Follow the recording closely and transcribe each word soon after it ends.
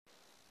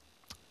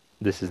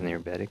this is near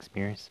bed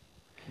experience.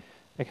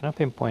 I cannot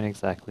pinpoint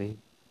exactly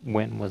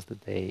when was the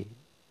day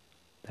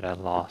that I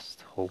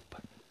lost hope,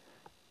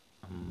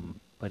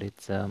 but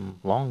it's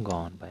long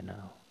gone by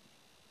now.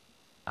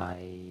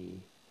 I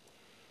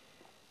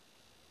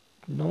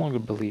no longer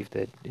believe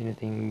that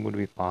anything would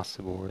be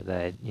possible, or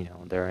that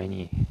there are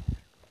any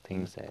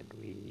things that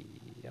we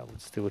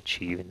would still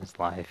achieve in this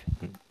life,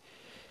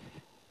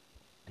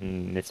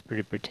 and it's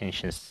pretty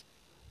pretentious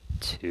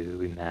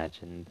to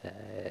imagine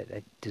that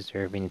I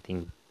deserve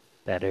anything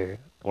better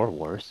or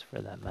worse, for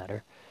that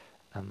matter.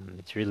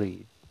 It's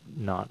really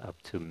not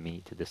up to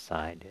me to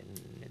decide,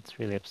 and it's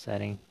really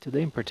upsetting.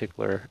 Today in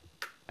particular,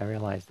 I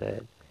realized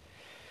that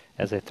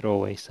as I throw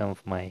away some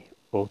of my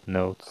old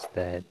notes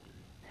that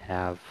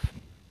have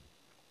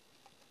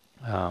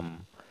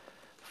um,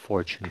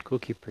 fortune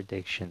cookie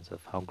predictions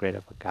of how great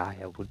of a guy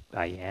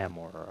I am,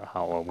 or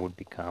how I would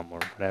become, or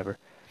whatever.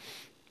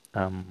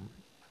 Um,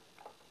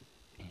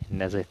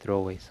 and as I throw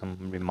away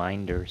some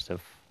reminders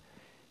of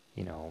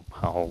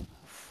how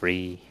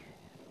free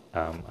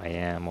I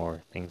am,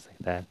 or things like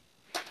that,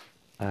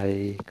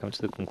 I come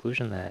to the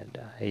conclusion that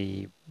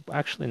I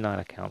actually not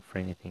account for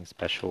anything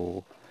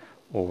special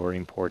or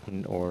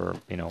important, or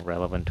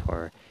relevant,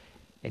 or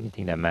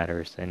anything that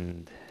matters,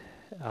 and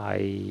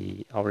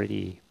I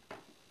already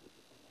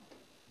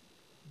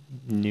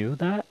knew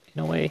that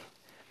in a way.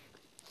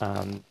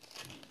 Um,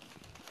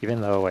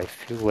 Even though I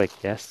feel like,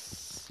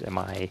 yes, am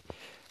I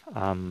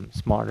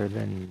smarter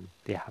than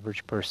the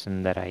average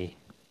person that I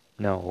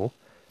know?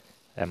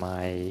 Am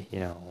I,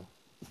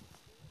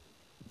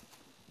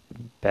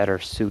 better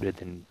suited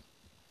than,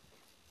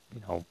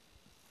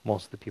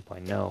 most of the people I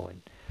know?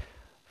 And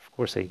of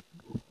course,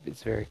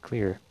 it's very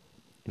clear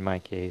in my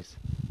case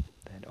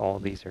that all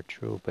these are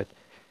true, but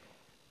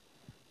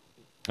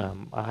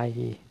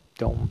I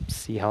don't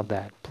see how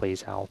that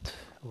plays out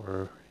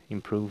or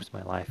improves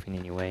my life in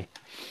any way.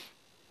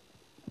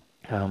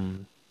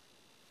 Um,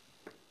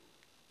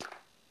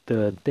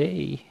 the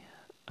day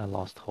I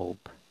lost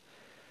hope,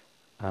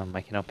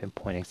 I cannot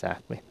pinpoint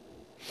exactly,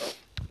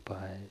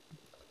 but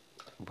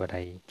what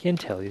I can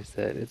tell you is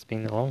that it's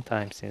been a long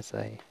time since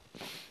I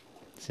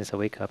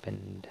wake up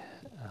and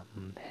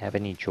have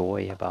any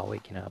joy about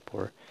waking up,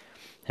 or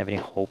have any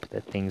hope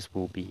that things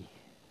will be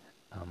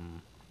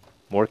um,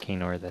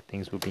 working, or that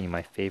things will be in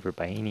my favor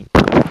by any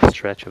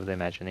stretch of the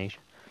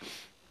imagination.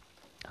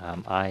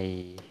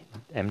 I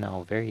am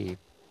now very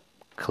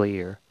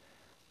clear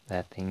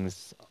that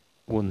things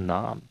will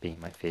not be in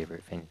my favor,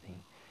 if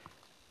anything.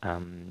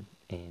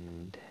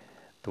 And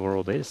the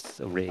world is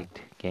a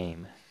rigged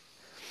game,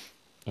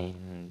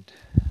 and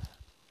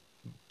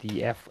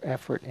the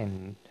effort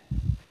and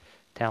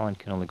talent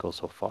can only go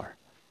so far.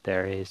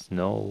 There is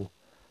no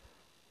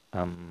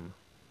um,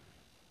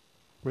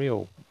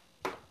 real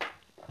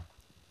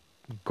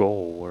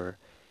goal or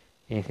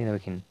anything that we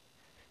can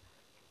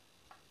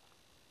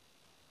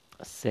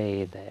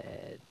say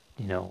that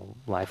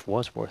life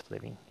was worth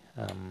living.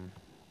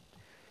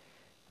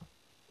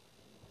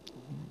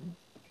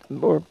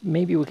 Or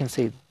maybe we can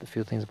say a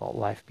few things about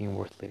life being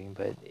worth living,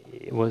 but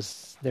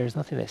there's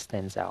nothing that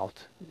stands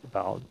out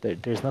about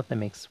there's nothing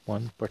that makes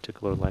one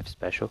particular life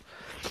special.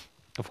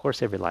 Of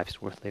course, every life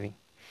is worth living,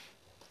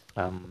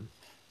 um,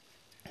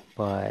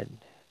 but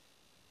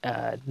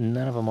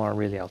none of them are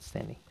really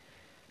outstanding.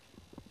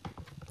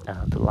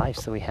 The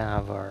lives that we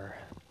have are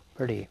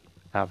pretty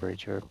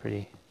average, or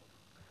pretty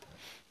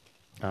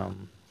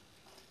um,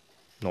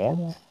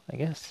 normal, I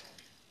guess.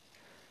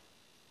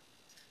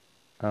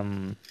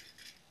 Um,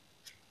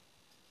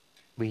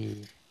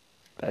 we,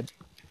 I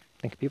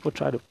think people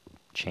try to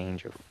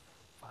change or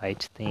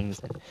fight things,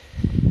 and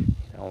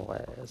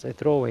as I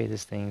throw away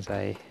these things,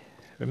 I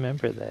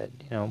remember that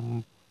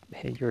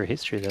hey, your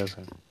history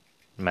doesn't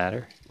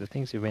matter. The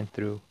things you went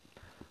through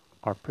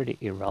are pretty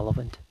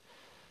irrelevant.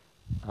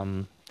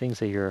 Things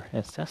that your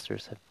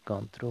ancestors have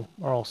gone through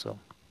are also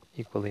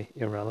equally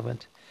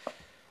irrelevant.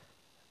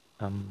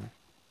 Um,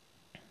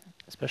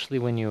 Especially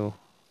when you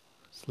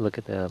look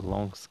at the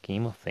long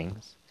scheme of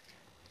things,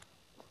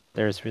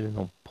 there's really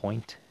no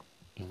point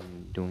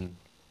in doing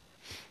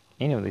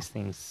any of these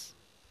things.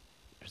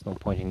 There's no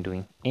point in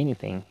doing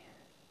anything,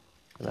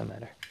 for that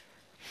matter.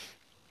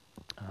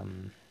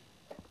 Um,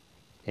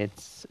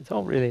 it's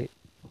all really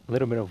a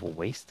little bit of a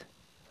waste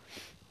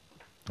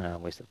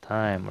of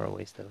time, or a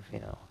waste of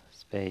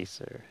space,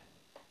 or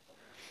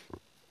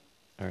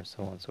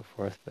so on and so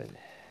forth. But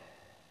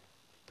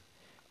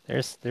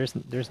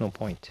there's no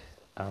point.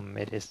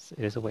 It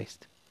is a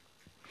waste.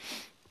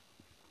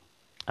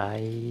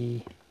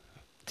 I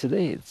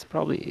Today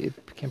it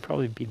can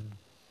probably be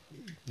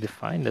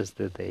defined as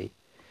the day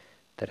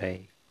that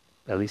I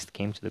at least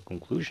came to the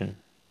conclusion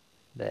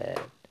that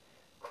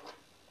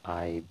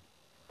I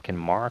can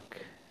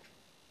mark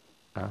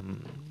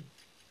um,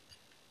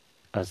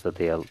 as the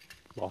day I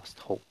lost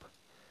hope.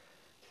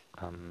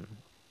 Um,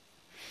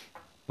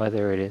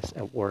 Whether it is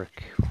at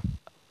work,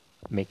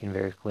 making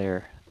very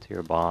clear to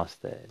your boss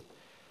that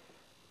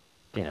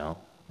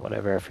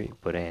whatever effort you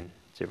put in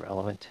is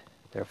irrelevant.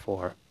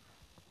 Therefore,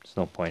 there's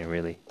no point in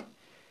really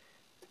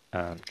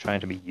trying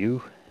to be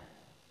you.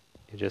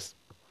 You're just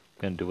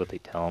gonna do what they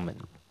tell them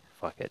and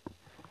fuck it.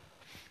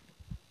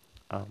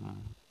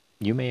 Um,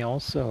 you may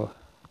also,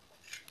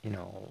 you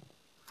know,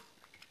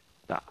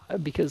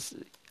 because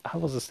I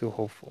was still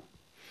hopeful.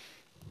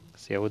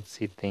 See, I would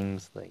see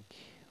things like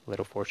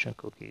little fortune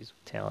cookies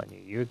telling you,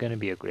 you're gonna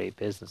be a great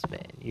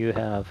businessman. You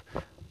have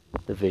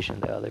the vision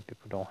that other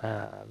people don't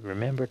have.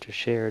 Remember to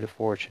share the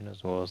fortune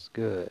as well as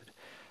good.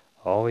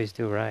 Always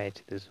do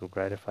right. This will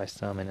gratify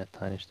some and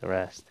punish the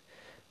rest.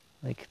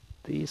 Like,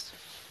 these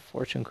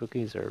fortune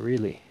cookies are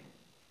really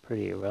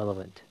pretty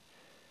irrelevant.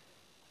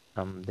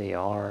 They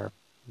are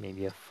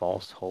maybe a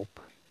false hope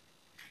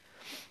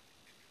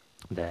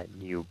that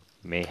you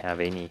may have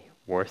any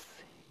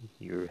worth,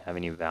 you have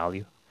any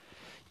value.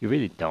 You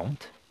really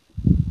don't.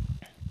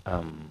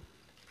 Um,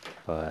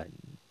 but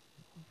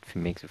if it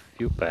makes you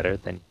feel better,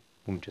 then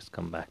we'll just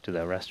come back to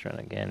that restaurant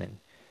again and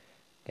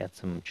get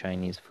some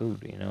Chinese food,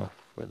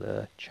 for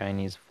the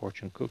Chinese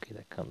fortune cookie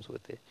that comes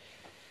with it.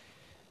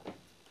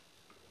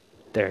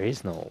 There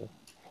is no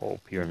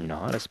hope. You're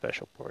not a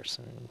special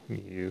person.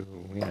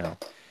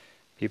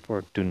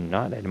 People do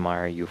not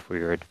admire you for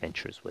your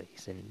adventurous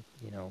ways, and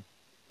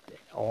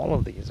all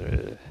of these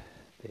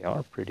they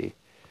are pretty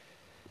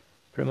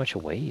much a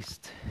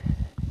waste.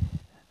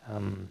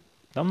 Um,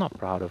 I'm not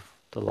proud of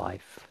the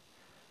life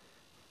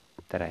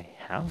that I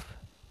have.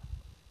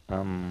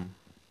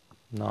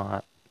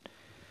 Not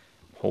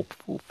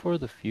hopeful for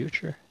the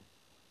future.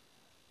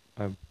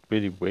 I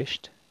really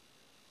wished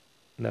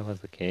that was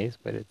the case,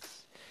 but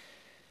it's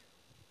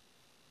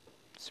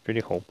pretty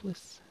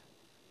hopeless.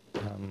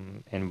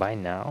 And by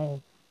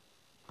now,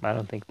 I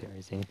don't think there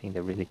is anything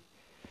that really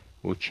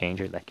will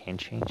change or that can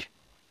change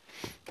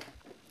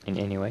in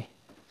any way.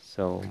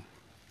 So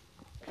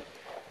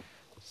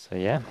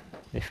yeah,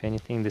 if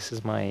anything, this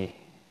is my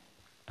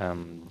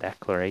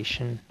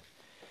declaration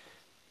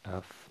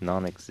of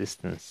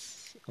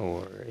non-existence,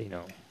 or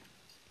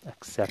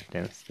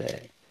acceptance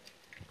that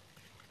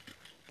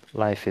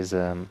life is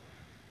pretty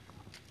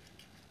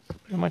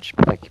much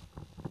like,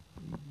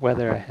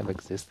 whether I have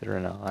existed or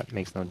not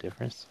makes no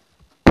difference.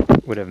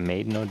 Would have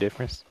made no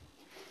difference.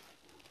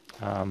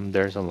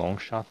 There's a long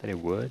shot that it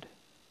would,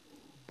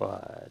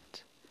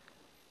 but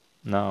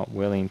not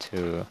willing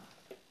to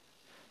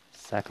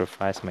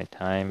sacrifice my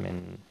time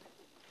and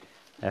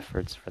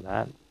efforts for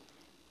that.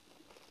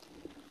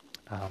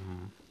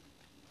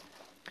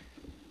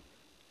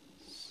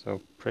 So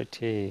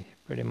pretty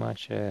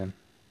much a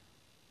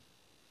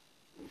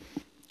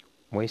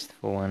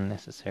wasteful,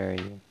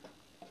 unnecessary,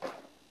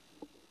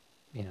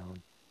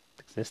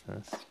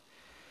 existence.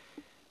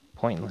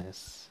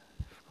 Pointless,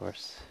 of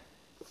course.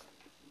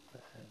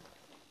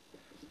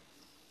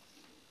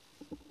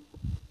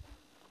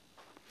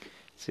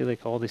 See,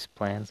 like, all these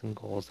plans and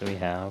goals that we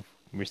have,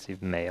 we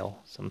receive mail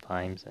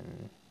sometimes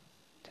and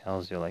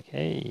tells you like,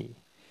 hey,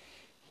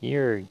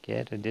 here,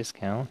 get a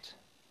discount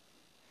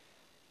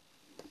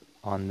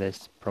on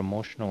this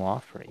promotional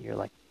offer. You're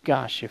like,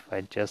 gosh, if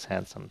I just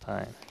had some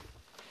time.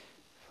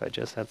 If I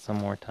just had some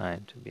more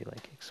time to be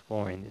like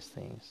exploring these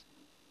things.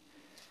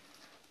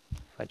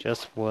 If I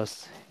just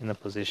was in a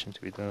position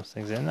to be doing those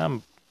things.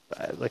 And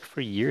like,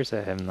 for years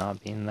I have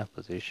not been in that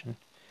position.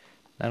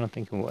 I don't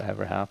think it will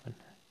ever happen.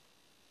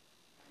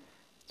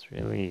 It's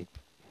really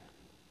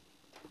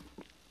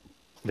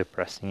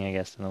depressing, I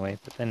guess, in a way.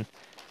 But then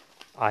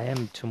I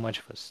am too much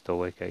of a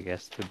stoic, I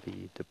guess, to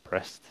be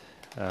depressed.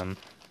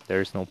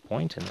 There's no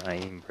point, and I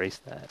embrace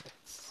that.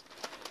 It's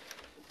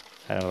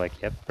kind of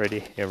like, yep,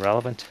 pretty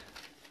irrelevant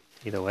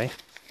either way.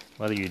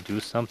 Whether you do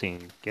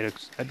something, get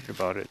excited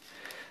about it.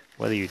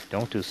 Whether you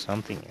don't do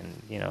something,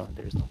 and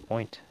there's no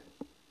point.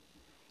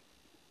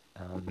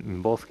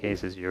 In both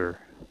cases, you're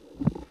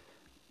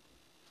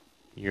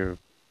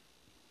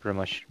pretty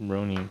much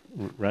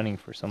running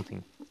for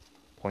something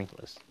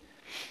pointless.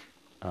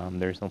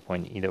 There's no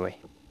point either way.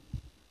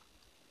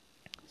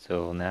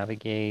 So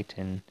navigate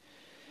and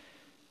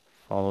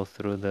follow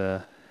through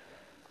the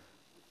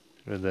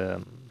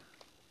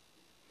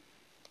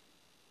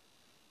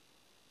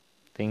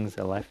things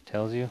that life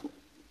tells you,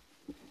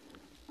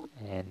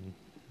 and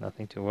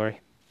nothing to worry.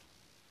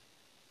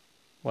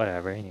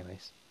 Whatever,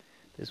 anyways.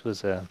 This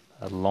was a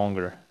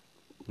longer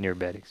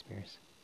near-bed experience.